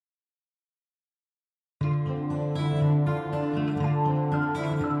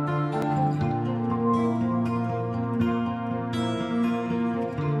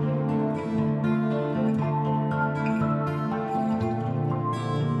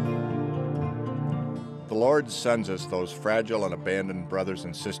Lord sends us those fragile and abandoned brothers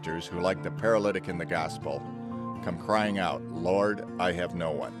and sisters who, like the paralytic in the gospel, come crying out, "Lord, I have no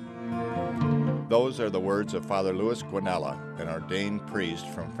one." Those are the words of Father Louis Guanella, an ordained priest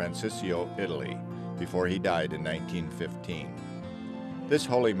from Francisco, Italy, before he died in 1915. This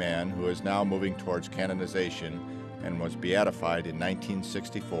holy man, who is now moving towards canonization and was beatified in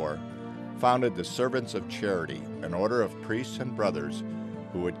 1964, founded the Servants of Charity, an order of priests and brothers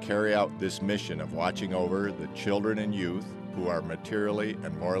who would carry out this mission of watching over the children and youth who are materially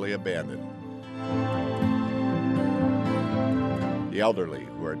and morally abandoned, the elderly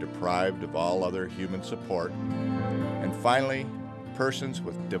who are deprived of all other human support, and finally, persons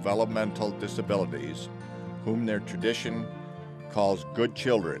with developmental disabilities whom their tradition calls good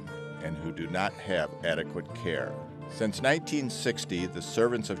children and who do not have adequate care. Since 1960, the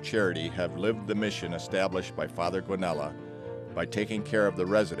Servants of Charity have lived the mission established by Father Guanella by taking care of the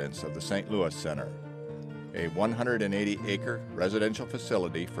residents of the St. Louis Center, a 180-acre residential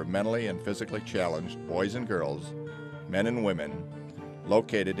facility for mentally and physically challenged boys and girls, men and women,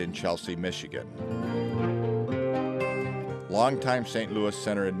 located in Chelsea, Michigan. Longtime St. Louis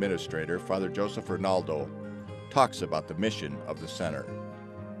Center Administrator, Father Joseph Rinaldo, talks about the mission of the center.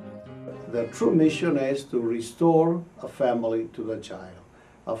 The true mission is to restore a family to the child.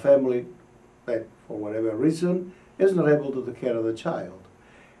 A family that, for whatever reason, is not able to take care of the child.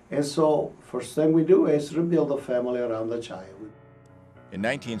 And so, first thing we do is rebuild the family around the child. In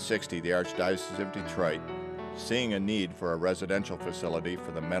 1960, the Archdiocese of Detroit, seeing a need for a residential facility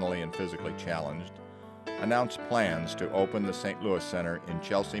for the mentally and physically challenged, announced plans to open the St. Louis Center in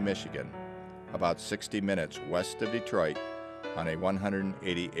Chelsea, Michigan, about 60 minutes west of Detroit, on a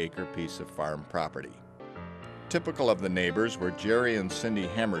 180-acre piece of farm property. Typical of the neighbors were Jerry and Cindy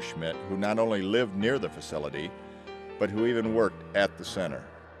Hammerschmidt, who not only lived near the facility, but who even worked at the center.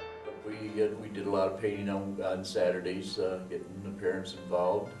 We did a lot of painting on Saturdays, getting the parents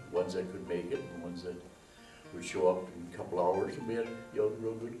involved, ones that could make it, and ones that would show up in a couple hours, and we had a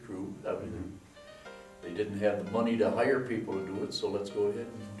real good crew. I mean, they didn't have the money to hire people to do it, so let's go ahead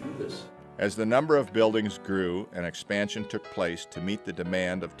and do this. As the number of buildings grew and expansion took place to meet the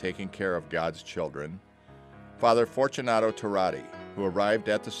demand of taking care of God's children, Father Fortunato Turati, who arrived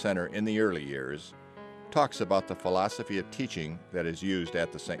at the center in the early years, talks about the philosophy of teaching that is used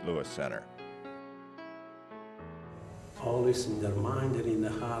at the St. Louis Center. Always in their mind and in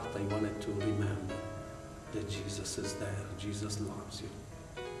the heart, I wanted to remember that Jesus is there, Jesus loves you.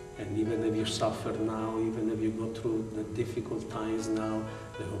 And even if you suffer now, even if you go through the difficult times now,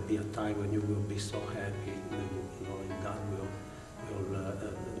 there will be a time when you will be so happy, knowing God will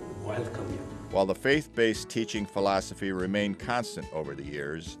welcome you. While the faith-based teaching philosophy remained constant over the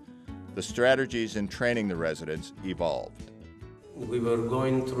years, the strategies in training the residents evolved. We were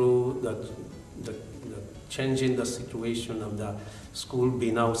going through the changing the situation of the school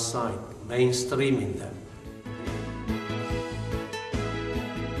being outside, mainstreaming them.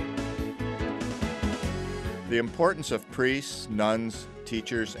 The importance of priests, nuns,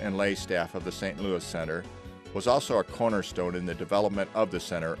 teachers, and lay staff of the St. Louis Center was also a cornerstone in the development of the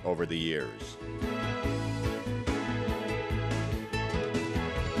center over the years.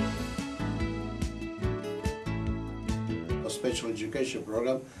 A special education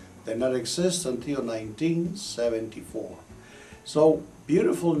program did not exist until 1974. So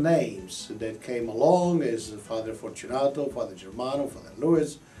beautiful names that came along is Father Fortunato, Father Germano, Father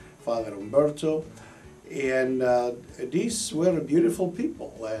Louis, Father Umberto. And these were beautiful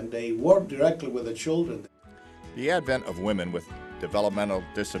people, and they worked directly with the children. The advent of women with developmental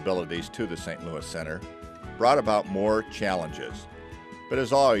disabilities to the St. Louis Center brought about more challenges. But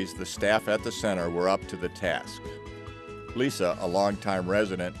as always, the staff at the center were up to the task. Lisa, a longtime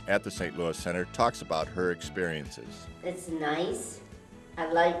resident at the St. Louis Center, talks about her experiences. It's nice.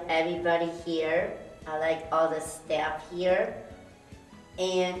 I like everybody here. I like all the staff here.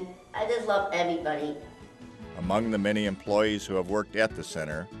 And I just love everybody. Among the many employees who have worked at the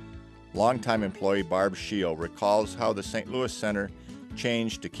center, longtime employee Barb Scheel recalls how the St. Louis Center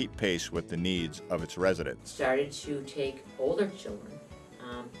changed to keep pace with the needs of its residents. Started to take older children.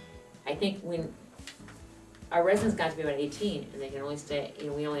 I think when our residents got to be about 18 and they can only stay,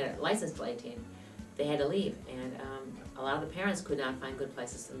 we only had a license till 18, they had to leave. And a lot of the parents could not find good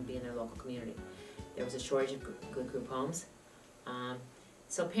places to be in their local community. There was a shortage of good group homes.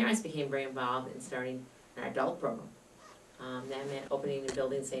 So parents became very involved in starting an adult program. That meant opening and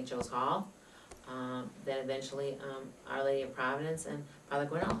building St. Joe's Hall, then eventually Our Lady of Providence and Father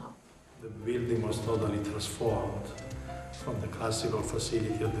Guanella Hall. The building was totally transformed from the classical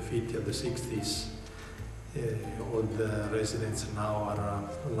facility of the 50s and the 60s, All the residents now are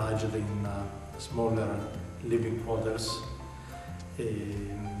largely in smaller living quarters.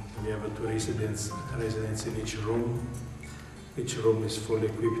 We have 2 residents in each room. Each room is fully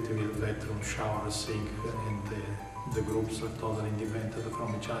equipped with bathroom, shower, sink, and the groups are totally independent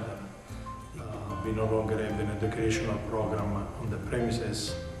from each other. We no longer have an educational program on the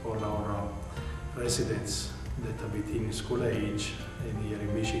premises. All our residents that are within school age, and here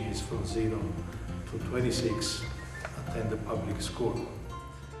in Michigan is from 0 to 26, attend the public school.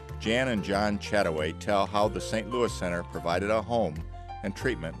 Jan and John Chataway tell how the St. Louis Center provided a home and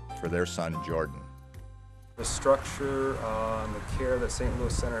treatment for their son Jordan. The structure and the care that St.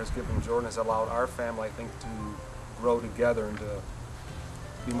 Louis Center has given Jordan has allowed our family, I think, to grow together and to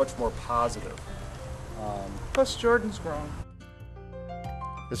be much more positive. Plus Jordan's grown.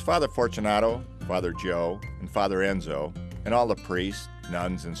 His father Fortunato, Father Joe, and Father Enzo, and all the priests,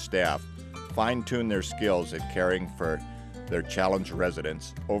 nuns, and staff fine-tuned their skills at caring for their challenged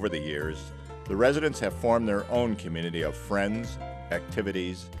residents over the years. The residents have formed their own community of friends,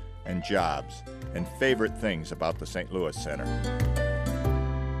 activities, and jobs, and favorite things about the St. Louis Center.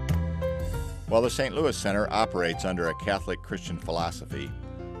 While the St. Louis Center operates under a Catholic Christian philosophy,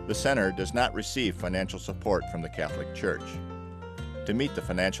 the center does not receive financial support from the Catholic Church. To meet the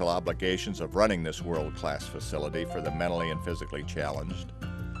financial obligations of running this world-class facility for the mentally and physically challenged,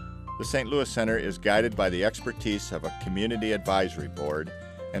 the St. Louis Center is guided by the expertise of a community advisory board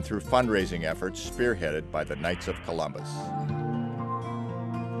and through fundraising efforts spearheaded by the Knights of Columbus.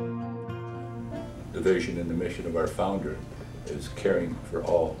 The vision and the mission of our founder is caring for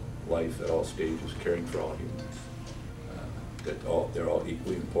all life at all stages, caring for all humans. They're all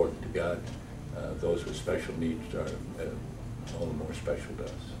equally important to God. Those with special needs are all the more special to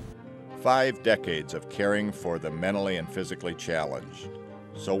us. 5 decades of caring for the mentally and physically challenged.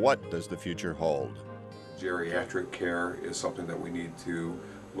 So what does the future hold? Geriatric care is something that we need to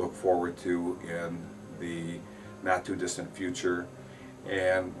look forward to in the not too distant future.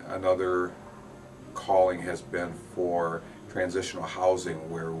 And another calling has been for transitional housing,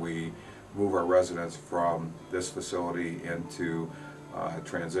 where we move our residents from this facility into a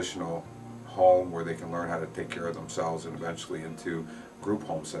transitional home where they can learn how to take care of themselves, and eventually into group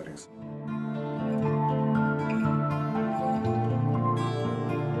home settings.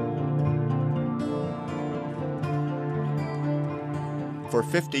 For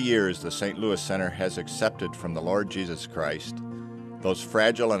 50 years, the St. Louis Center has accepted from the Lord Jesus Christ those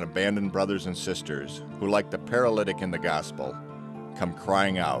fragile and abandoned brothers and sisters who, like the paralytic in the gospel, come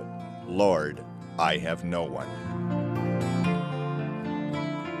crying out, "Lord, I have no one."